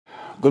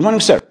Good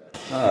morning, sir.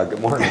 Good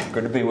morning.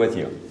 Good to be with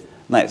you.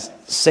 Nice.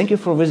 Thank you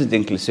for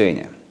visiting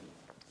Lithuania.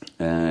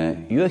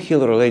 You are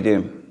here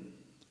already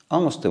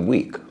almost a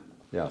week.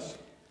 Yes.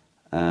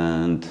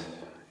 And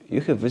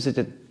you have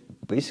visited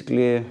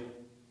basically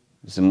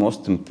the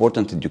most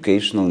important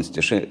educational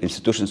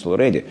institutions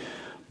already.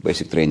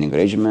 Basic Training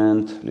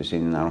Regiment,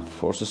 Lithuanian Armed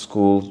Forces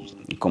School,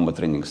 Combat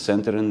Training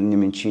Center in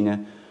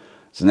Nemenčinė.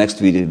 The next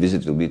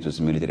visit will be to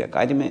the Military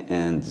Academy,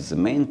 and the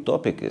main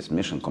topic is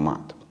Mission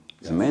Command.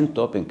 Yes. The main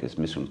topic is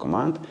Mission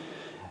Command,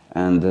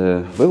 and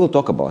we will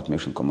talk about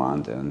Mission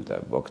Command and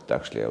what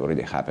actually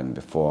already happened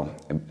before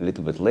a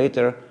little bit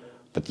later.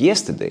 But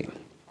yesterday,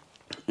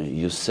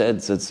 you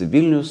said that the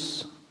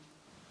Vilnius,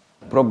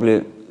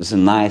 probably the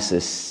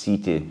nicest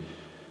city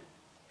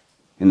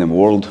in the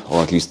world,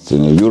 or at least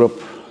in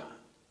Europe,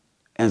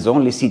 and the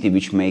only city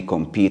which may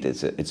compete,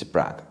 it's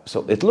Prague.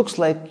 So it looks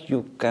like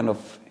you're kind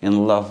of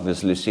in love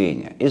with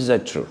Lithuania. Is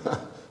that true?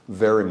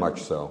 Very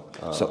much so.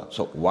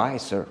 So why,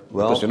 sir?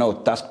 Well,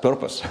 because, task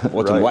purpose.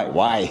 What right. And why?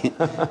 Why?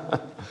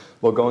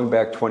 Well, going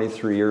back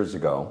 23 years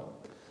ago,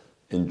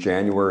 in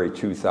January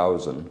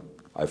 2000,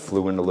 I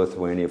flew into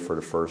Lithuania for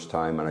the first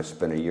time, and I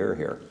spent a year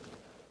here.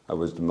 I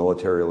was the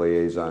military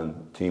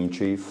liaison team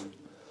chief,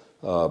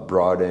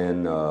 brought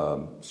in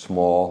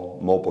small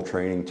mobile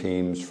training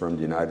teams from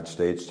the United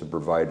States to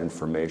provide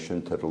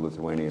information to the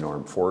Lithuanian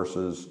Armed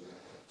Forces,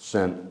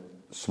 sent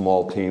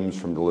small teams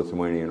from the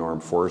Lithuanian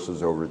Armed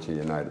Forces over to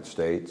the United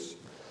States.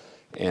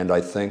 And I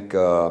think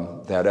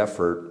that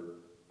effort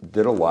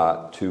did a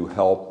lot to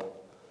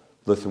help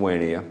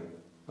Lithuania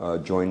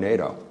join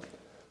NATO.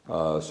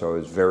 So I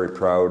was very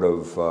proud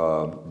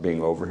of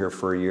being over here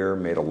for a year,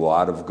 made a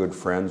lot of good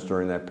friends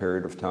during that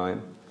period of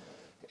time.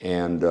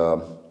 And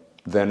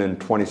then in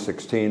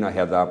 2016, I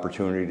had the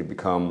opportunity to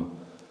become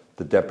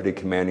the Deputy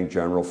Commanding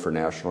General for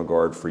National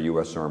Guard for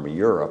U.S. Army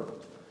Europe.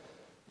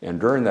 And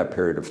during that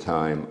period of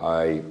time,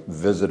 I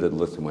visited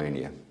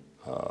Lithuania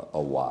a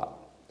lot.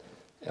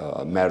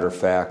 Matter of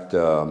fact,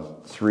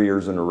 3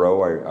 years in a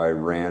row, I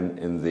ran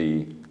in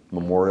the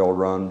memorial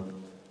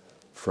run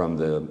from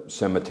the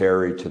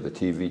cemetery to the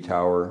TV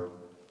tower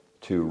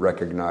to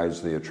recognize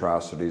the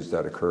atrocities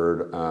that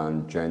occurred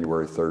on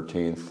January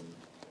 13th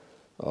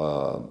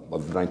of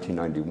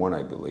 1991,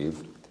 I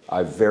believe.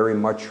 I very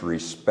much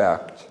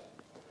respect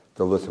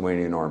the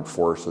Lithuanian Armed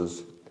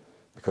Forces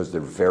because they're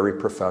very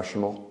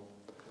professional.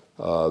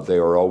 They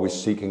are always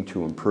seeking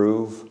to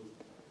improve,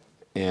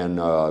 and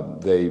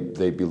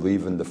they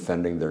believe in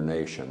defending their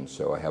nation.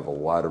 So I have a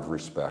lot of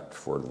respect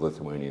for the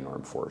Lithuanian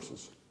Armed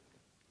Forces.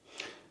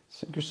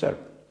 Thank you, sir.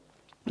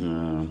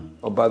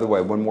 Oh, by the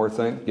way, one more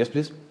thing. Yes,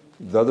 please.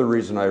 The other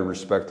reason I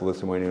respect the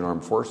Lithuanian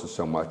Armed Forces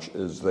so much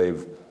is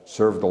they've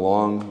served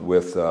along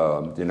with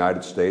the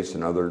United States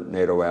and other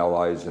NATO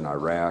allies in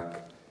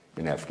Iraq,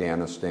 in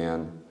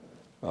Afghanistan.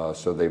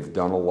 So they've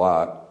done a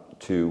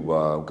lot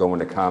to go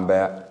into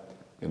combat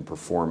and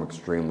perform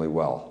extremely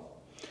well.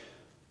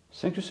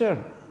 Thank you, sir.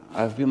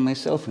 I've been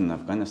myself in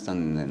Afghanistan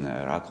and in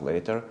Iraq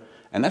later.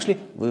 And actually,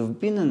 we've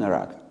been in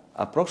Iraq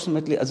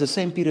approximately at the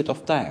same period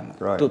of time,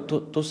 right.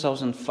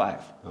 2005.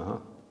 Uh-huh.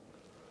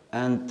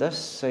 And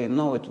thus, I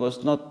know it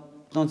was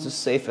not the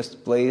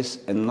safest place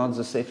and not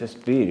the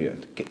safest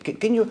period.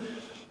 Can you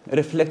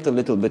reflect a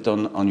little bit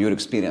on your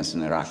experience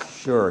in Iraq?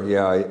 Sure,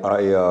 yeah.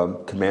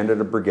 I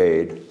commanded a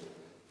brigade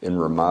in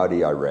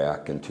Ramadi,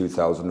 Iraq in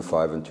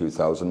 2005 and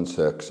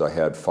 2006. I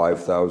had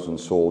 5,000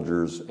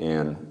 soldiers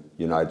and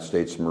United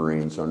States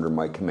Marines under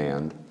my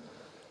command.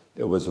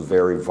 It was a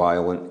very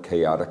violent,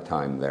 chaotic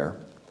time there.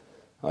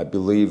 I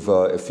believe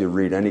if you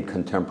read any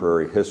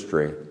contemporary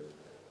history,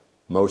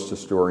 most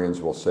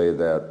historians will say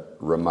that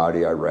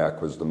Ramadi,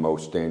 Iraq was the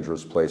most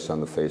dangerous place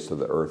on the face of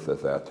the earth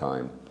at that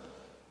time.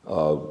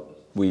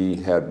 We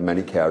had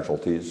many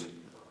casualties,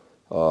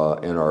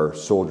 and our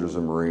soldiers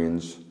and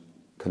Marines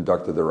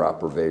conducted their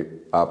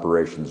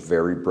operations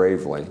very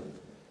bravely.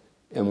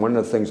 And one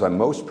of the things I'm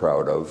most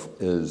proud of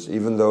is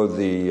even though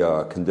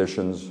the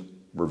conditions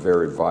were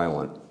very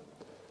violent,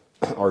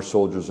 our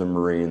soldiers and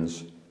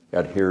Marines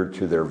adhered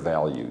to their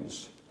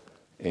values,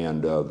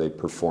 and they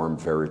performed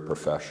very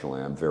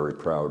professionally. I'm very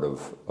proud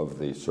of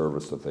the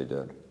service that they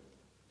did.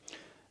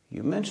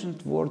 You mentioned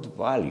the word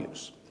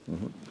values.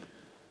 Mm-hmm.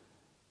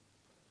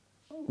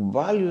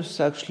 Values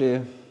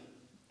actually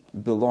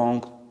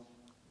belong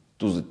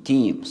to the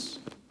teams,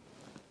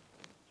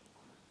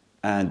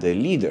 and the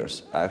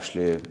leaders,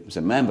 actually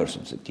the members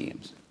of the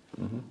teams.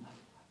 Mm-hmm.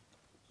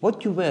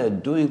 What you were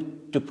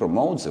doing to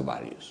promote the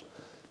values?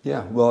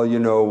 Yeah, well,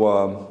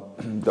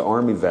 the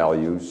Army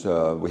values,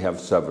 we have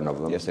 7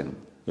 of them. Yes, I know.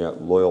 Yeah,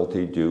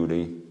 loyalty,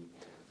 duty,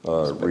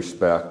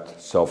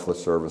 respect,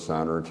 selfless service,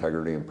 honor,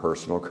 integrity, and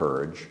personal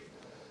courage.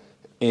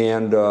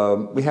 And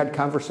we had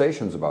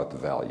conversations about the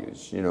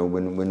values.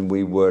 When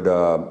we would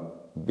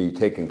be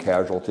taking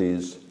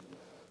casualties,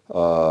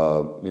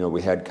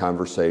 we had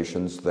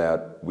conversations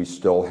that we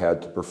still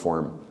had to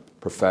perform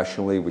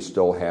professionally. We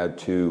still had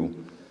to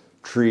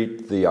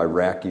treat the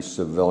Iraqi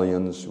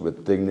civilians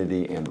with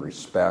dignity and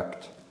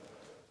respect.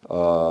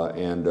 I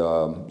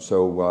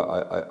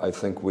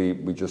think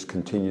we just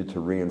continue to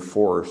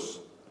reinforce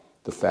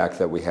the fact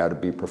that we had to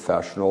be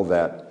professional,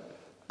 that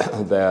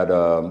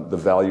the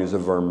values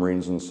of our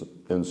Marines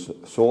and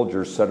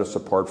soldiers set us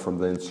apart from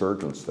the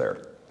insurgents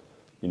there.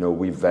 You know,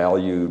 we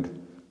valued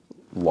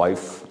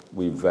life,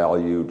 we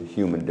valued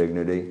human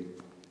dignity,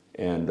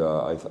 and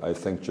I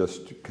think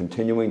just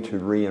continuing to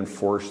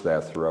reinforce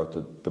that throughout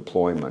the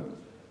deployment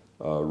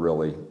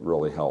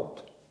really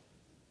helped.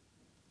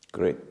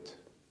 Great,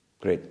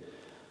 great.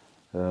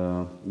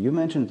 You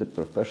mentioned the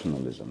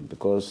professionalism,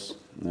 because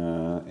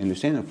in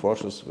Lithuanian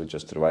forces we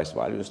just revised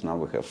values, now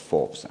we have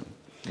 4 of them.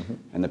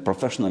 And the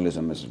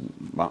professionalism is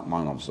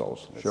one of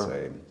those. Let's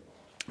say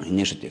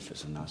initiative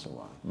is another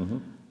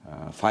one.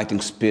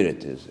 Fighting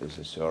spirit is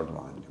a third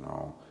one. You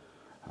know,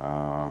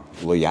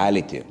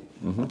 loyalty,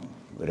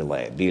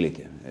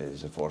 reliability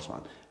is the fourth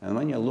one. And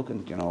when you're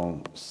looking, you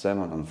know,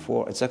 7 and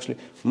 4, it's actually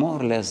more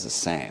or less the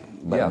same,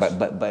 by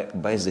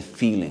the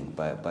feeling,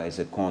 by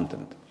the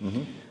content.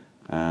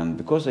 And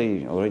because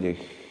I already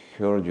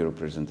heard your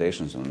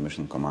presentations on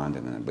mission command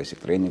and a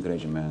basic training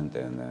regiment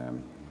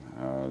and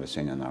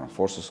Lithuanian Armed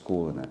Forces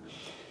School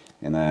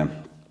and a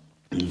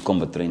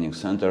combat training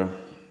center,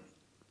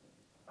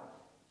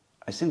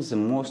 I think the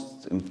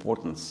most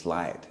important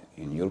slide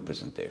in your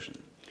presentation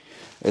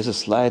is a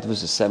slide with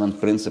the 7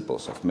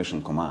 principles of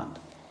mission command.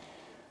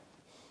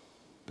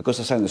 Because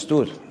as I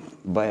understood,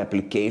 by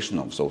application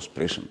of those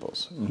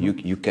principles,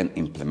 you can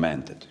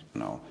implement it.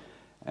 You know,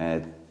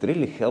 and it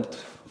really helped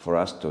for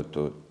us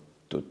to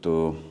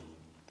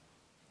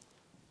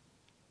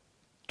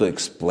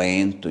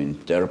explain, to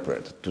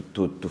interpret,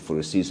 to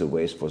foresee the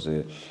ways for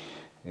the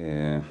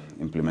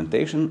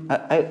implementation.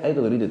 I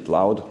will read it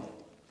loud,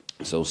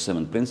 those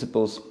 7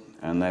 principles,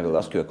 and I will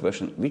ask you a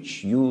question,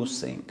 which you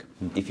think,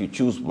 if you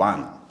choose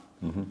one,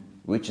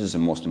 which is the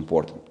most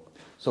important?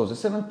 So the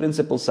 7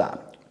 principles are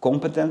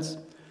competence,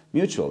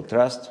 mutual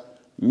trust,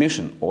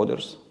 mission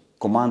orders,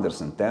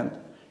 commander's intent,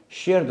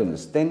 shared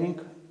understanding,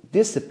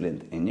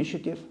 disciplined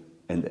initiative,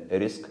 and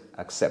risk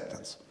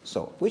acceptance.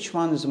 So which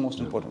one is the most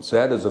important?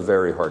 That is a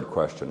very hard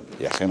question.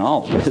 Yes, I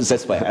know.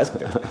 That's why I asked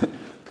it.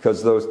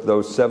 Because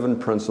those 7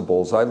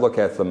 principles, I look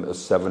at them as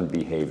 7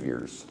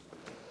 behaviors.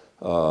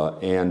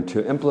 And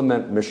to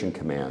implement mission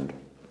command,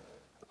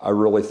 I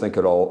really think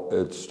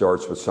it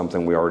starts with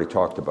something we already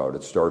talked about.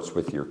 It starts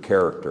with your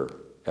character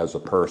as a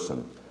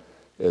person.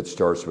 It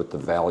starts with the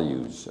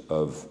values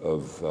of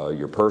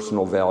your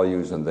personal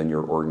values and then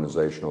your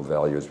organizational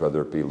values,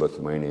 whether it be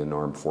Lithuanian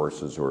Armed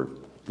Forces or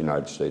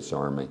United States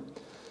Army.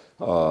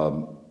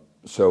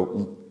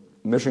 So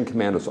mission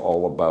command is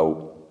all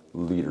about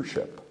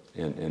leadership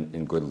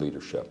and good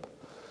leadership.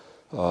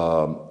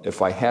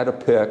 If I had to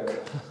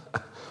pick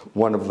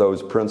one of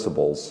those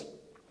principles,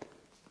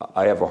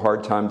 I have a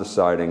hard time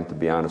deciding, to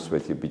be honest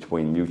with you,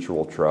 between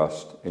mutual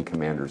trust and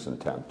commander's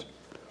intent.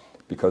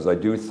 Because I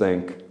do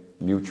think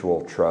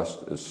mutual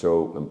trust is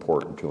so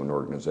important to an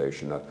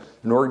organization.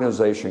 An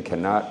organization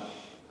cannot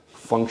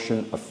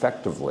function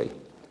effectively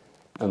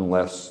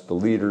unless the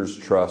leaders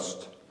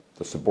trust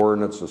the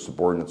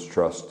subordinates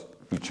trust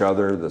each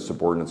other, the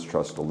subordinates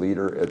trust the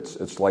leader.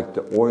 It's like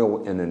the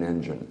oil in an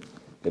engine.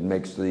 It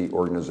makes the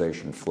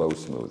organization flow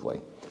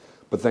smoothly.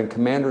 But then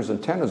commander's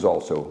intent is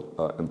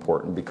also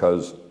important,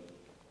 because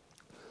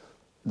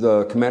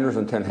the commander's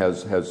intent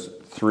has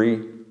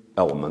 3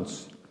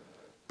 elements: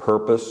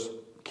 purpose,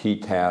 key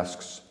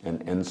tasks,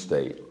 and end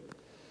state.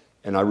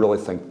 And I really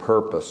think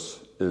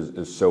purpose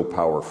is so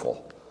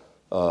powerful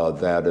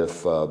that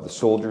if the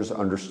soldiers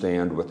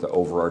understand what the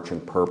overarching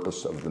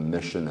purpose of the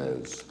mission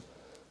is,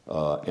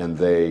 and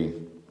they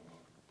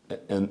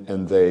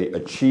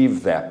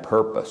achieve that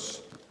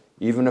purpose,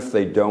 even if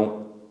they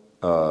don't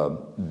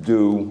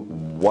do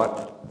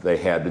what they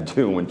had to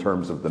do in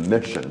terms of the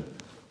mission,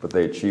 but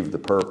they achieve the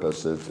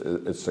purpose,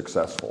 it's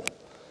successful.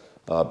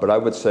 But I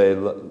would say,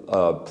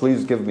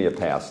 please give me a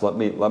pass. Let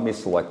me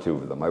select 2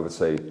 of them. I would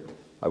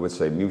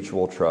say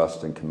mutual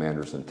trust and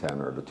commander's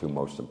intent are the 2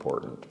 most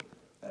important.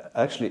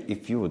 Actually,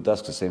 if you would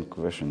ask the same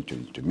question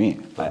to me,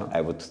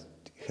 I would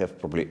have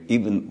probably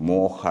even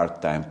more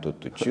hard time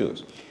to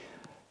choose.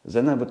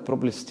 Then I would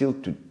probably still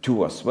to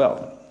 2 as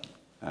well.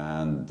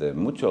 And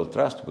mutual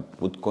trust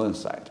would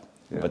coincide.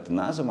 But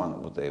another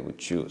one what I would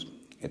choose,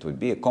 it would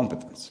be a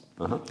competence.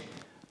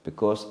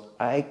 Because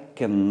I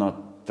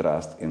cannot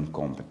trust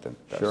incompetent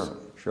person.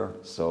 Sure.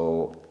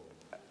 So,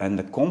 and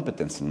the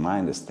competence, in my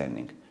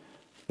understanding,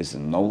 is a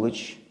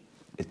knowledge,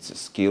 it's a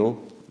skill,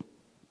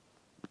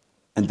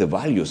 and the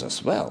values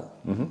as well.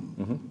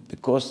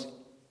 Because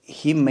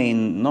he may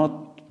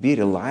not be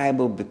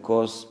reliable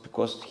because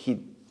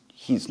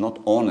he's not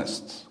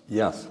honest.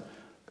 Yes.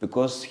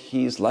 Because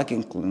he is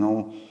lacking,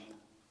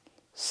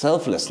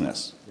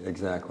 selflessness.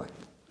 Exactly.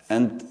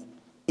 And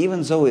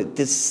even though it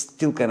is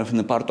still kind of in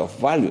the part of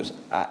values,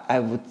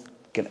 I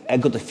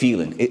got a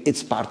feeling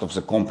it's part of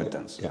the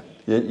competence. Yeah.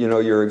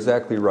 You're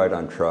exactly right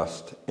on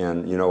trust.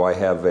 And, I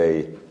have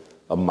a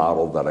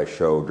model that I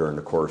show during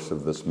the course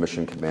of this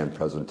mission command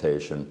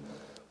presentation,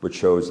 which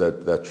shows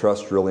that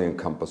trust really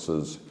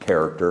encompasses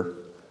character,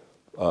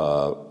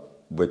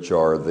 which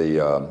are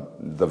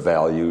the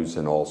values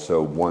and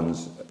also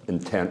one's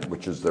intent,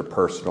 which is their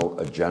personal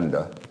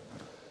agenda.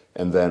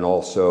 And then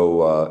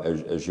also,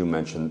 as you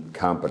mentioned,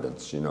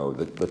 competence,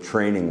 the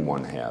training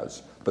one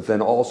has, but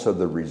then also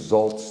the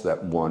results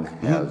that one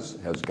has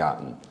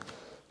gotten.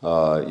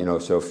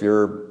 So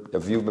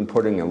if you've been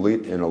putting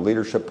in a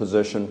leadership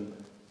position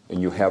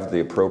and you have the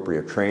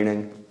appropriate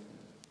training,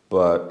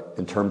 but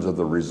in terms of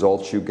the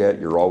results you get,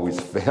 you're always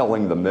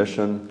failing the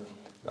mission,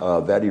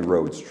 that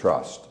erodes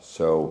trust.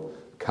 So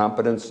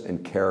competence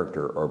and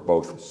character are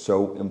both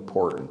so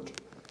important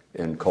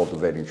in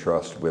cultivating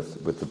trust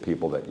with the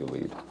people that you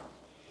lead.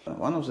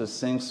 One of the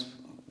things,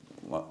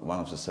 one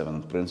of the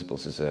 7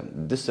 principles is a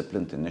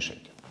disciplined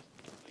initiative.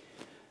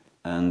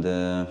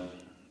 And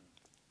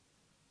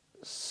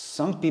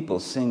some people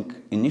think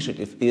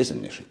initiative is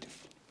initiative.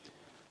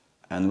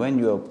 And when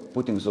you are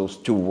putting those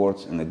 2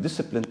 words in a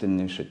disciplined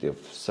initiative,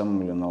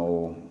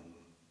 some,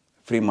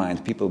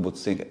 free-minded people would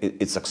think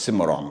it's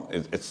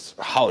oxymoron. It's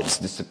how it's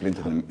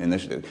disciplined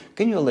initiative.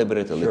 Can you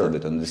elaborate a little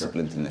bit on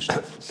disciplined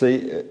initiative? See,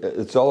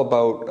 it's all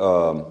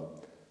about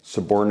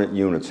subordinate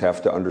units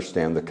have to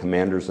understand the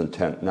commander's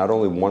intent, not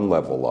only 1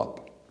 level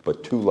up,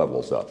 but 2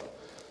 levels up.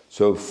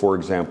 So, for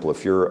example,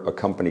 if you're a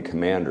company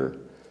commander,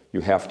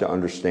 you have to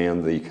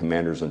understand the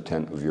commander's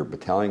intent of your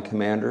battalion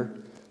commander,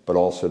 but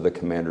also the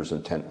commander's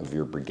intent of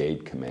your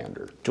brigade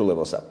commander. 2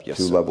 levels up, yes.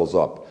 2 levels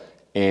up.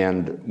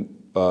 And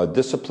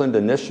disciplined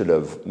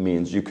initiative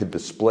means you could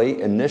display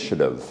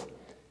initiative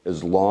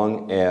as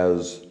long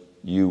as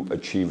you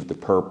achieve the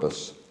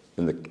purpose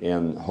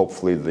and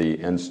hopefully the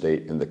end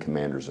state in the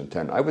commander's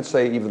intent. I would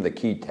say even the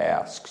key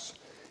tasks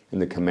in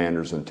the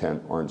commander's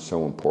intent aren't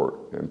so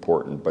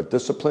important. But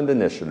disciplined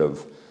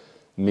initiative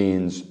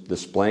means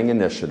displaying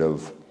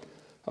initiative,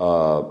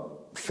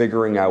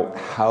 figuring out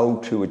how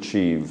to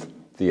achieve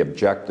the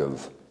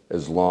objective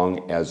as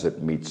long as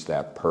it meets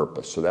that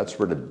purpose. So that's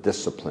where the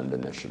disciplined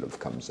initiative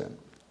comes in.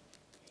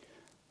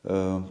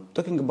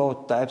 Talking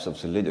about types of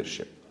the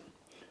leadership,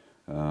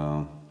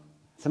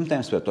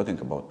 sometimes we're talking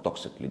about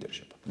toxic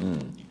leadership.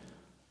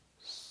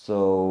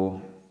 So,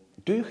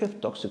 do you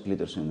have toxic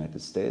leaders in the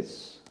United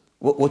States?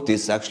 What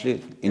is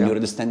actually, in your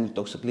understanding,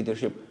 toxic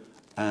leadership?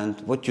 And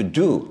what you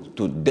do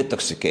to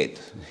detoxicate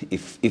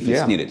if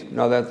it's needed?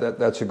 No,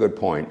 that's a good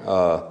point.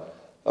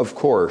 Of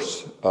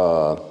course,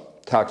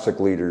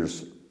 toxic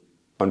leaders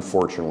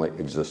unfortunately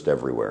exist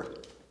everywhere,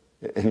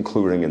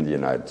 including in the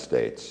United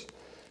States.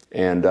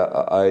 And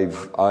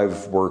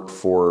I've worked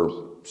for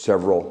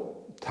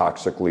several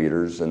toxic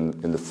leaders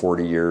in the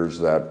 40 years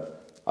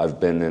that I've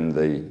been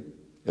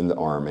in the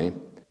Army.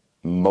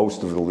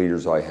 Most of the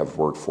leaders I have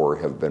worked for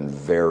have been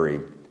very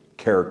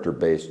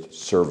character-based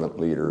servant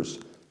leaders,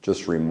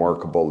 just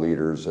remarkable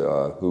leaders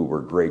who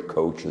were great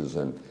coaches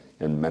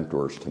and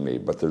mentors to me,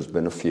 but there's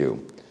been a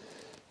few.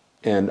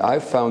 And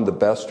I've found the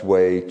best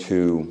way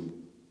to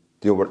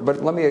deal with,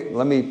 but let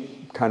me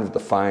kind of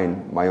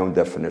define my own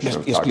definition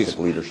of toxic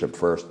leadership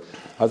first.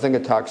 I think a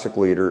toxic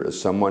leader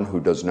is someone who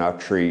does not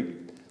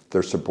treat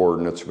their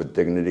subordinates with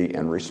dignity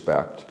and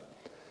respect.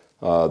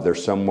 They're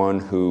someone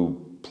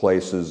who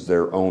places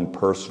their own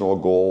personal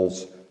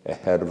goals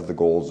ahead of the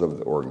goals of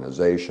the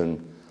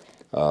organization.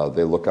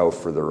 They look out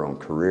for their own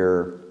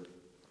career,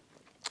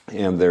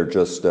 and they're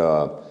just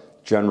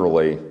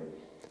generally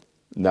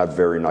not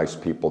very nice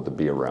people to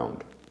be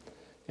around.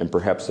 And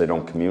perhaps they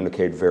don't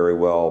communicate very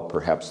well,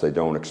 perhaps they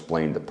don't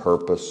explain the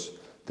purpose,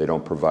 they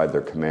don't provide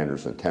their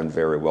commander's intent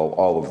very well.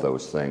 All of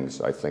those things,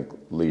 I think,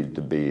 lead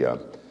to be a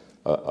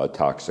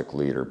toxic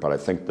leader. But I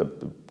think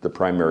the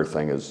primary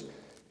thing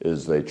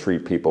is they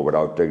treat people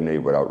without dignity,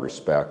 without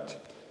respect,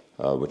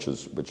 which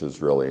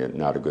is really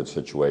not a good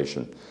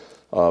situation.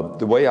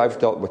 The way I've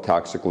dealt with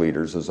toxic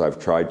leaders is I've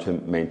tried to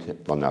maintain,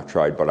 well, not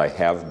tried, but I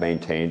have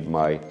maintained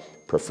my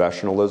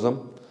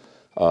professionalism.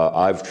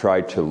 I've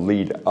tried to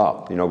lead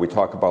up. We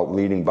talk about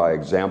leading by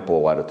example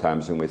a lot of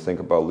times. When we think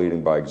about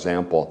leading by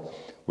example,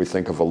 we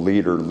think of a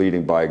leader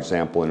leading by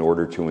example in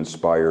order to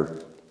inspire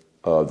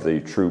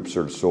the troops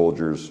or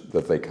soldiers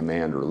that they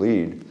command or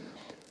lead.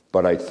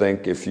 But I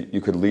think if you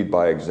could lead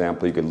by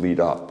example, you could lead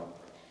up.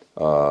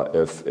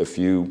 If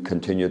you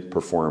continue to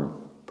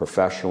perform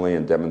professionally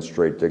and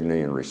demonstrate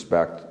dignity and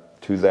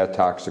respect to that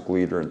toxic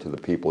leader and to the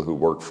people who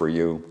work for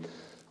you,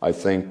 I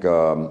think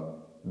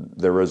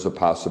there is a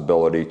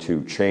possibility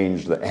to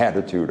change the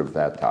attitude of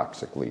that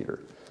toxic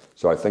leader.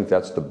 So I think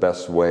that's the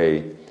best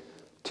way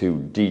to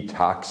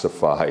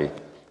detoxify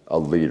a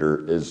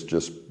leader, is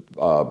just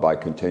by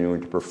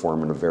continuing to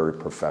perform in a very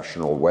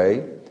professional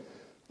way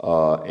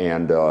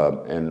and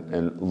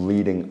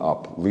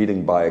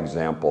leading by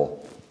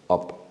example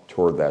up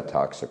toward that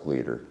toxic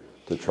leader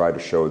to try to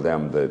show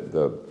them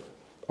the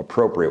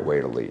appropriate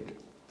way to lead.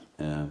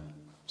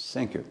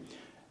 Thank you.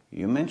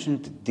 You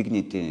mentioned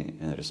dignity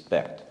and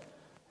respect.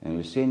 In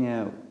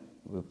Lithuania,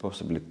 we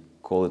possibly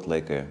call it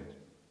like a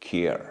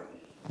care.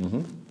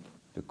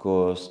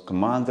 Because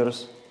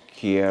commanders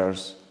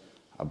cares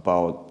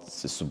about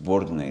the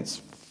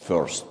subordinates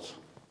first.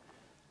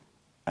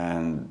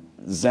 And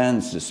then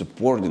the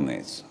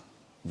subordinates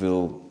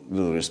will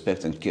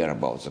respect and care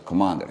about the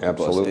commander.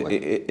 Absolutely.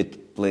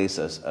 It plays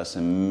as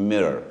a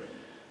mirror.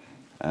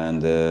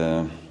 And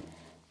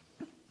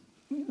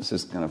this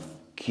is kind of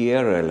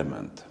care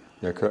element.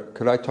 Yeah,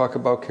 could I talk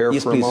about care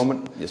Yes, for please. a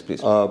moment? Yes,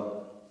 please.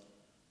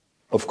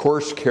 Of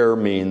course, care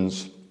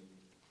means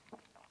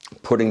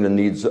putting the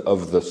needs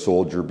of the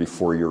soldier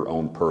before your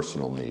own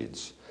personal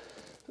needs.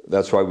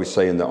 That's why we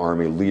say in the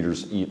Army,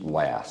 leaders eat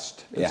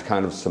last. It's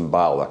kind of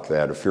symbolic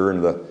that if you're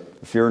in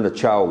the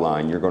chow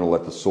line, you're going to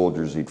let the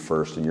soldiers eat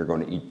first, and you're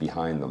going to eat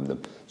behind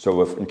them.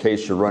 So if in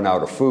case you run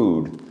out of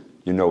food,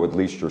 you know at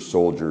least your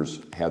soldiers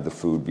had the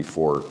food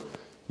before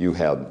you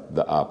had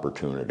the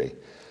opportunity.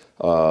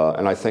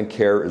 And I think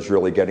care is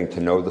really getting to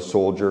know the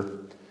soldier,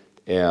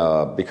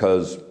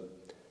 because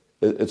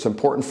it's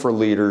important for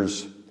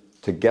leaders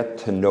to get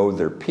to know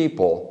their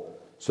people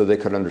so they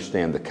could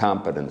understand the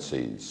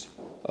competencies,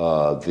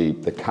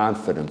 the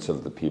confidence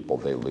of the people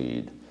they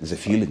lead. The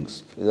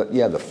feelings.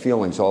 Yeah, the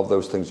feelings, all of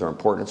those things are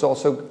important. It's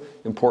also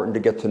important to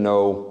get to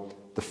know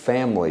the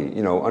family,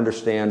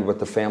 understand what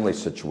the family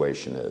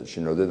situation is.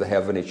 Do they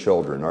have any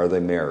children? Are they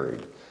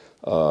married?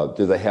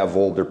 Do they have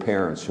older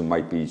parents who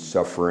might be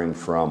suffering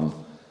from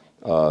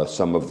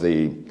some of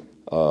the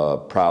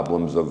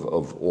problems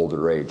of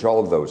older age? All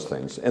of those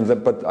things.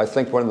 But I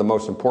think one of the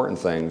most important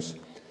things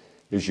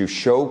is you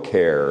show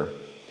care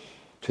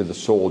to the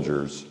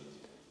soldiers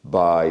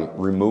by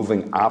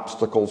removing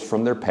obstacles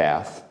from their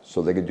path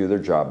so they could do their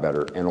job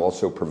better, and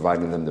also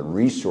providing them the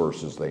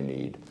resources they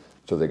need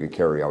so they could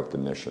carry out the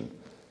mission.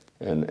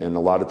 And a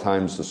lot of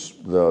times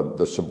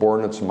the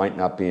subordinates might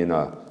not be in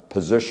a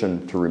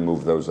position to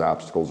remove those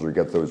obstacles or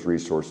get those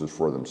resources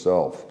for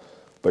themselves.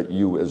 But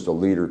you as the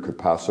leader could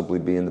possibly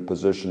be in the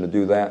position to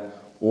do that,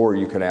 or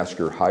you could ask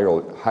your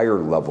higher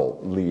level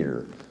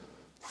leader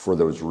for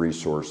those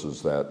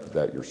resources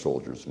that your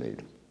soldiers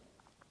need.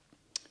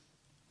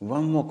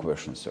 One more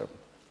question, sir.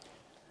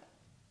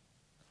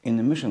 In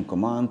the mission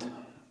command,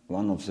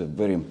 one of the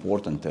very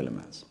important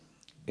elements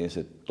is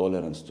a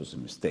tolerance to the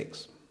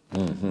mistakes.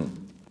 Mm-hmm.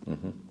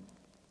 Mm-hmm.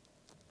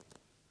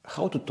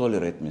 How to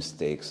tolerate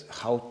mistakes,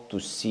 how to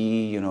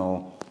see,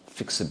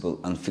 fixable,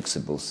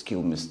 unfixable,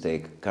 skill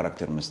mistake,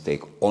 character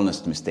mistake,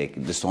 honest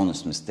mistake,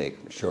 dishonest mistake.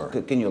 Sure.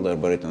 Can you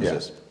elaborate on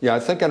this? Yeah, I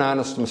think an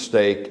honest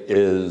mistake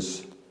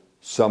is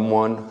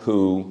someone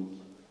who,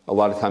 a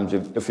lot of times,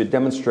 if you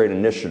demonstrate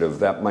initiative,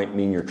 that might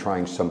mean you're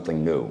trying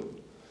something new.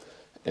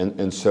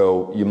 And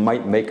so you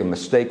might make a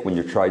mistake when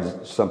you try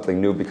something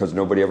new because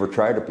nobody ever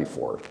tried it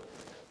before.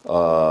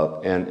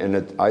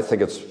 I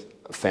think it's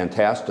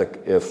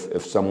fantastic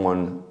if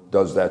someone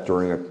does that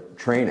during a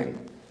training,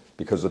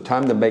 because the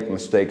time to make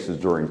mistakes is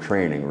during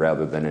training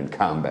rather than in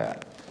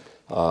combat.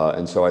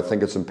 And so I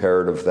think it's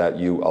imperative that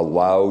you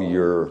allow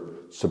your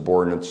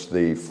subordinates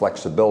the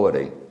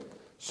flexibility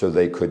so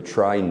they could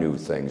try new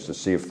things to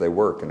see if they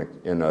work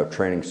in a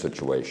training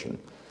situation.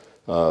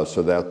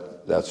 So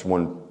that's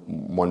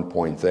one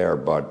point there,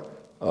 but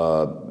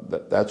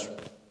that's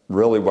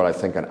really what I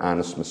think an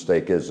honest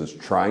mistake is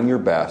trying your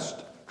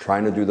best,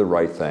 trying to do the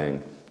right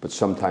thing, but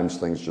sometimes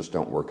things just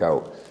don't work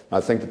out. And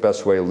I think the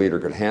best way a leader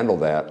could handle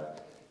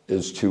that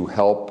is to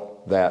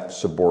help that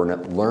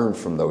subordinate learn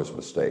from those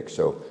mistakes.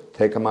 So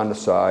take them on the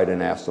side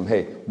and ask them,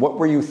 hey, what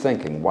were you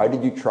thinking? Why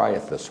did you try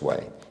it this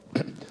way?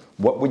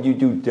 What would you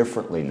do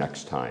differently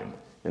next time?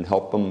 And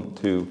help them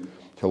to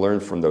learn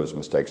from those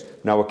mistakes.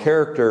 Now, a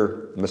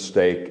character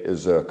mistake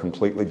is a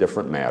completely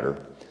different matter.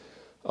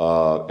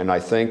 And I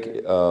think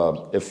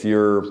if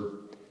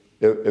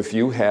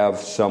you have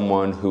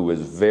someone who is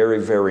very,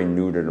 very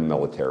new to the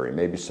military,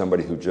 maybe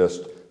somebody who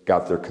just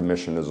got their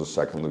commission as a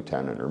second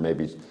lieutenant, or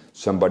maybe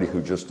somebody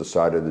who just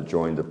decided to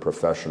join the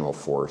professional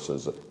force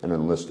as an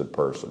enlisted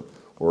person,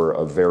 or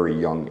a very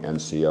young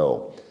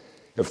NCO,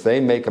 if they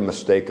make a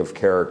mistake of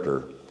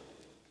character,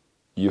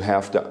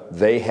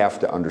 they have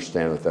to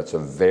understand that that's a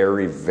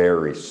very,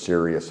 very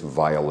serious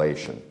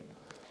violation.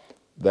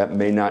 That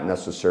may not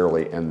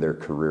necessarily end their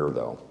career,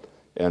 though.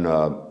 And,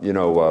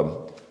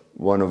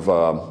 one of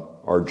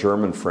our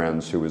German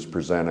friends who was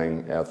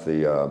presenting at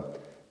the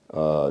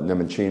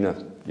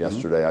Nemenchina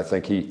yesterday, I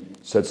think he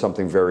said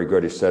something very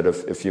good. He said,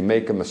 if you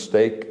make a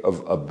mistake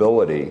of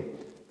ability,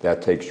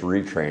 that takes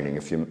retraining.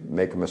 If you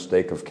make a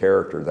mistake of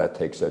character, that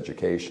takes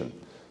education.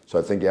 So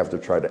I think you have to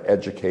try to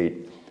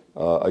educate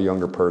a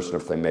younger person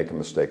if they make a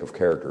mistake of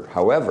character.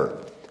 However,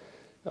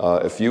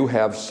 if you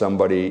have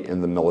somebody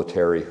in the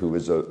military who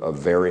is a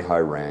very high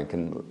rank,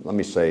 and let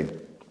me say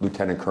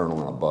lieutenant colonel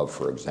and above,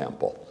 for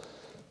example,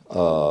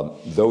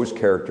 those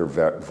character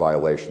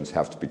violations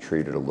have to be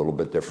treated a little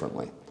bit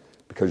differently,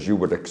 because you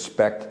would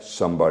expect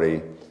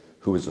somebody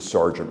who is a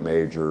sergeant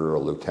major, a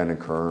lieutenant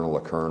colonel,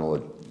 a colonel,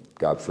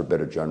 God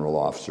forbid, a general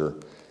officer,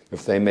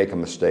 if they make a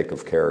mistake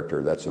of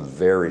character, that's a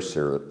very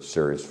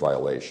serious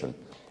violation.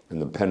 And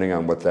depending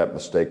on what that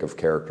mistake of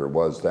character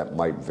was, that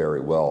might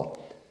very well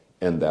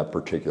end that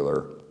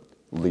particular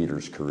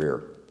leader's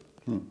career.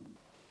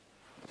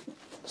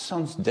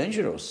 Sounds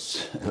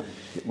dangerous.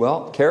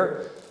 Well,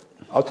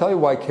 I'll tell you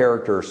why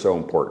character is so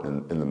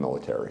important in the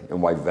military,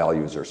 and why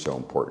values are so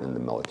important in the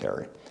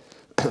military.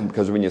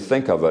 because when you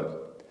think of it,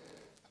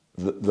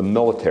 the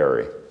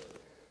military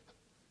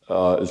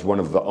is one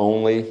of the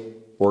only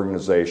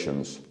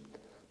organizations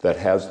that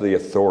has the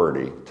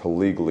authority to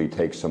legally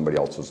take somebody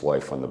else's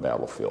life on the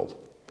battlefield.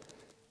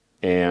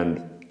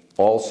 And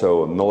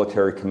also, a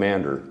military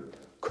commander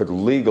could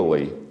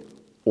legally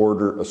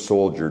order a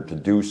soldier to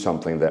do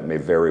something that may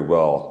very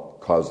well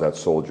cause that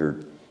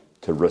soldier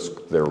to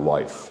risk their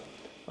life.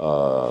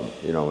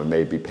 And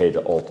may be paid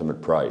the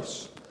ultimate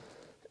price.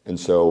 And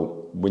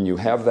so when you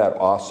have that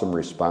awesome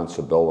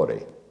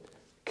responsibility,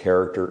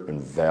 character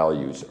and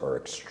values are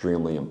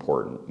extremely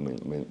important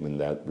when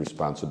that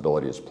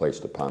responsibility is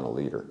placed upon a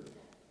leader.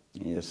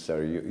 Yes,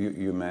 sir.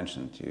 You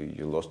mentioned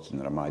you lost in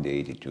Ramadi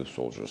 82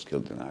 soldiers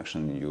killed in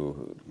action.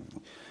 You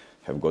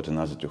have got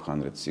another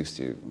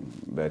 260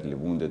 badly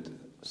wounded.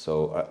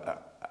 So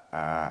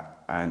I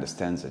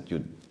understand that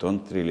you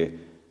don't really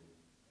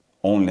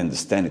only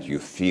understand it, you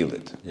feel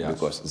it. Yes.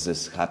 Because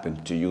this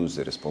happened to you,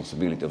 the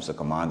responsibility of the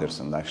commanders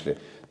and actually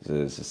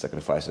the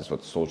sacrifices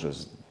what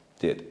soldiers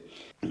did.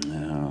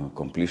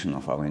 Completion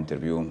of our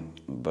interview,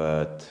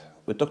 but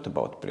we talked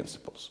about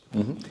principles.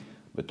 Mm-hmm.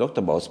 We talked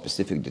about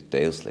specific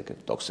details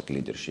like toxic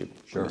leadership,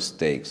 sure,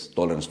 mistakes,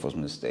 tolerance for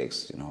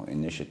mistakes,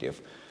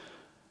 initiative.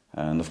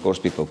 And of course,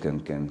 people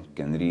can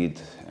read,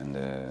 and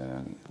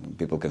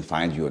people can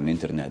find you on the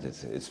internet.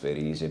 It's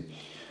very easy.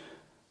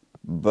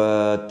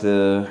 But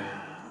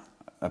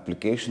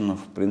application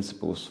of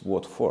principles,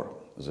 what for?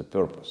 The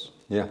purpose.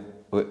 Yeah.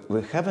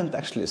 We haven't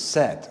actually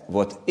said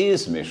what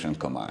is mission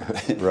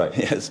command. Right.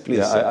 Yes, please.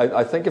 Yeah,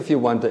 I think if you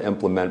want to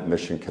implement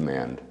mission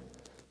command,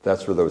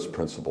 that's where those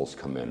principles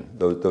come in.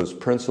 Those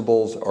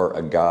principles are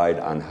a guide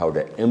on how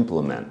to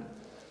implement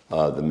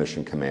the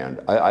mission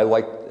command. I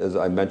like, as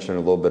I mentioned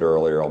a little bit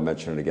earlier, I'll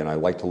mention it again, I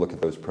like to look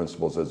at those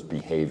principles as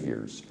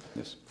behaviors.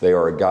 Yes. They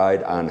are a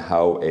guide on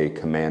how a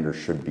commander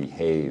should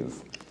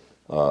behave.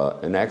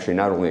 And actually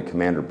not only a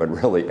commander, but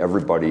really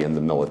everybody in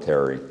the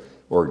military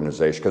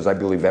organization, because I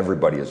believe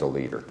everybody is a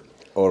leader.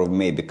 Or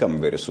may become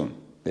very soon.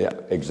 Yeah,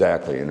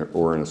 exactly,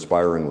 or an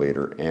aspiring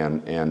leader.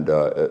 And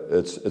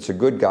it's a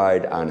good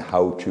guide on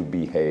how to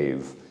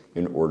behave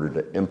in order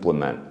to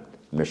implement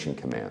mission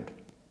command.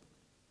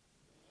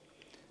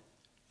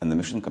 And the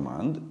mission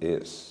command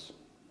is?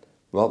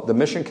 Well, the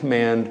mission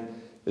command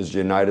is the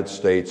United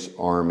States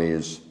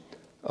Army's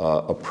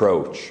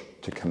approach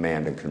to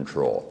command and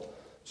control.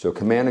 So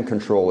command and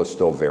control is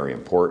still very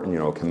important.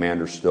 A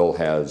commander still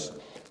has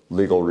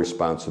legal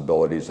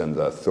responsibilities and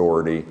the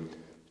authority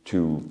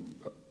to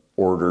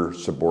order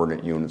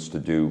subordinate units to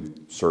do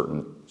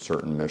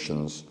certain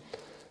missions.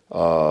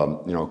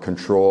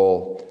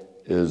 Control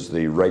is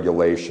the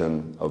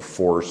regulation of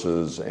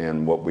forces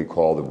and what we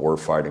call the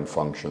warfighting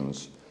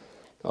functions.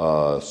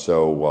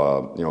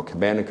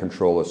 Command and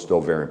control is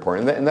still very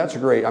important. And that's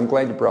great. I'm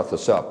glad you brought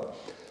this up,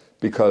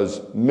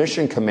 because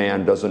mission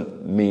command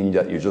doesn't mean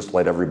that you just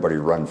let everybody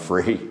run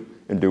free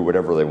and do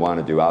whatever they want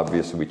to do.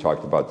 Obviously, we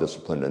talked about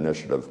disciplined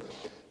initiative.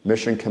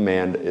 Mission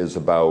command is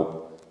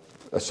about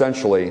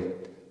essentially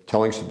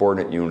telling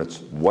subordinate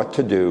units what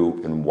to do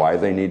and why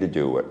they need to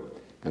do it,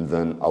 and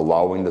then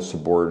allowing the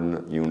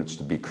subordinate units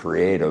to be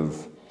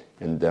creative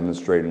and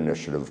demonstrate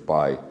initiative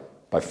by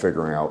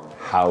figuring out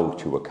how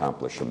to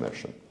accomplish a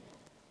mission.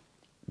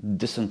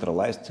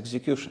 Decentralized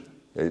execution.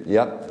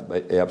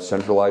 Yep,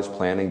 centralized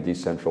planning,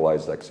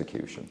 decentralized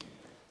execution.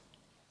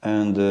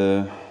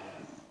 And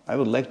I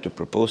would like to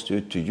propose to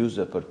you to use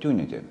the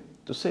opportunity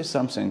to say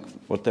something,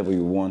 whatever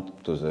you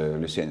want, to the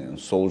Lithuanian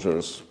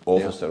soldiers,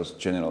 officers,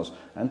 generals,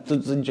 and to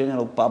the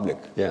general public.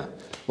 Yeah.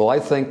 Well, I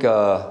think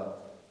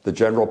the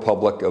general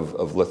public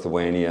of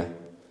Lithuania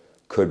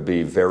could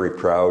be very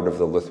proud of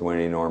the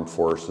Lithuanian Armed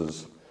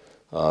Forces.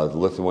 The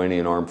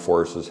Lithuanian Armed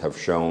Forces have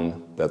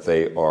shown that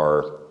they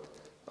are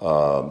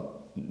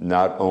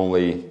not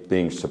only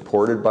being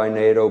supported by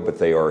NATO, but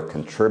they are a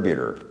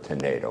contributor to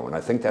NATO. And I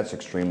think that's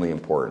extremely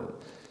important.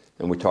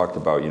 And we talked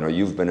about,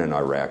 you've been in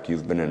Iraq,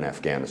 you've been in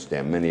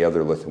Afghanistan. Many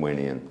other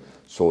Lithuanian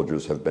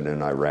soldiers have been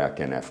in Iraq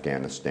and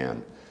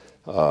Afghanistan.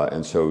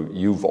 And so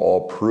you've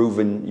all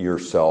proven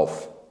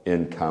yourself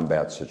in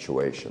combat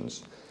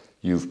situations.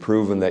 You've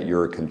proven that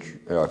you're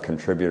a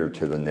contributor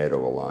to the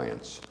NATO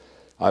alliance.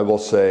 I will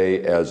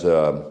say, as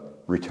a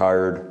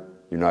retired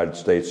United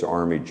States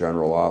Army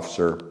general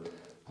officer,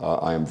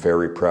 I am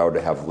very proud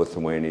to have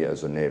Lithuania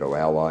as a NATO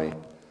ally.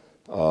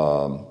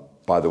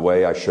 By the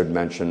way, I should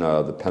mention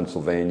the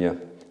Pennsylvania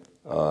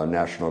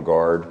National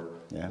Guard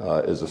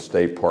is a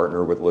state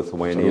partner with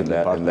Lithuania,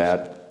 and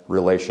that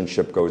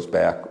relationship goes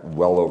back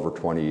well over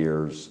 20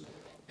 years,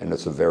 and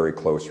it's a very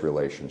close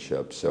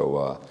relationship.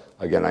 So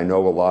again, I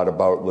know a lot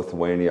about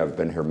Lithuania. I've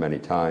been here many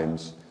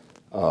times,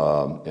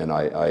 and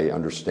I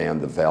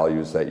understand the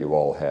values that you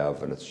all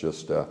have, and it's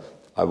just,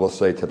 I will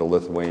say to the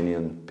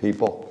Lithuanian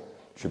people,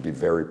 should be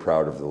very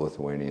proud of the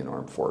Lithuanian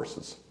Armed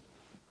Forces.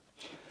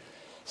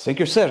 Thank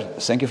you, sir.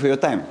 Thank you for your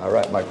time. All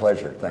right, my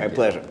pleasure. Thank you. My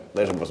pleasure.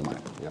 Pleasure was mine.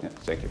 Yep. Yeah,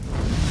 thank you.